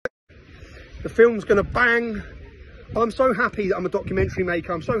The film's going to bang. I'm so happy that I'm a documentary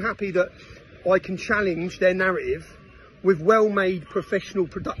maker. I'm so happy that I can challenge their narrative with well-made professional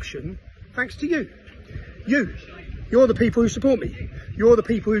production, thanks to you. You're the people who support me. You're the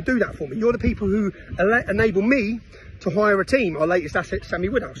people who do that for me. You're the people who enable me to hire a team. Our latest asset, Sammy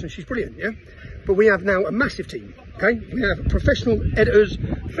Woodhouse, and she's brilliant, yeah? But we have now a massive team, okay? We have professional editors,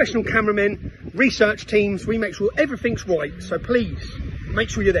 professional cameramen, research teams. We make sure everything's right. So please, make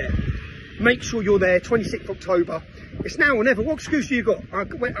sure you're there. Make sure you're there, 26th October. It's now or never. What excuse have you got? I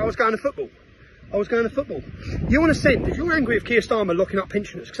was going to football. You want to send, if you're angry with Keir Starmer locking up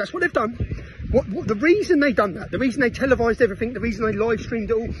pensioners, because that's what they've done. The reason they done that, the reason they televised everything, the reason they live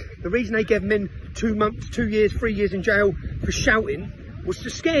streamed it all, the reason they gave men 2 months, 2 years, 3 years in jail for shouting was to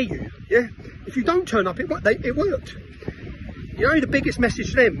scare you, yeah? If you don't turn up, it worked. You know the biggest message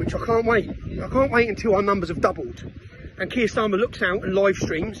to them, which I can't wait until our numbers have doubled. And Keir Starmer looks out and live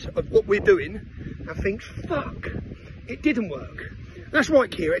streams of what we're doing and thinks, fuck, it didn't work. That's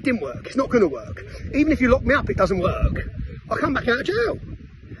right, Keir, it didn't work. It's not going to work. Even if you lock me up, it doesn't work. I'll come back out of jail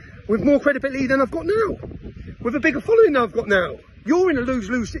with more credibility than I've got now, with a bigger following than I've got now. You're in a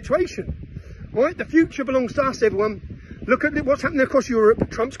lose-lose situation, right? The future belongs to us, everyone. Look at what's happening across Europe.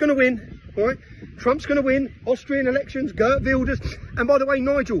 Trump's going to win, right? Trump's going to win. Austrian elections, Geert Wilders. And by the way,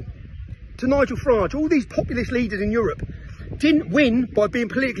 Nigel Farage, all these populist leaders in Europe didn't win by being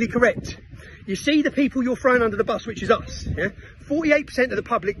politically correct. You see the people you're throwing under the bus, which is us, yeah? 48% of the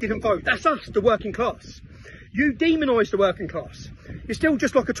public didn't vote. That's us, the working class. You demonise the working class. You're still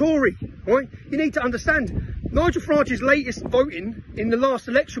just like a Tory, right? You need to understand, Nigel Farage's latest voting in the last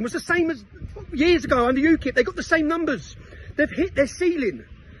election was the same as years ago under UKIP. They got the same numbers. They've hit their ceiling.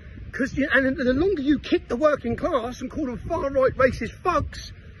 And the longer you kick the working class and call them far-right racist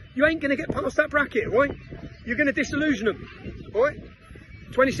thugs, you ain't going to get past that bracket, right? You're going to disillusion them, right?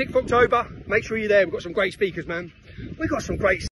 26th October, make sure you're there. We've got some great speakers, man. We've got some great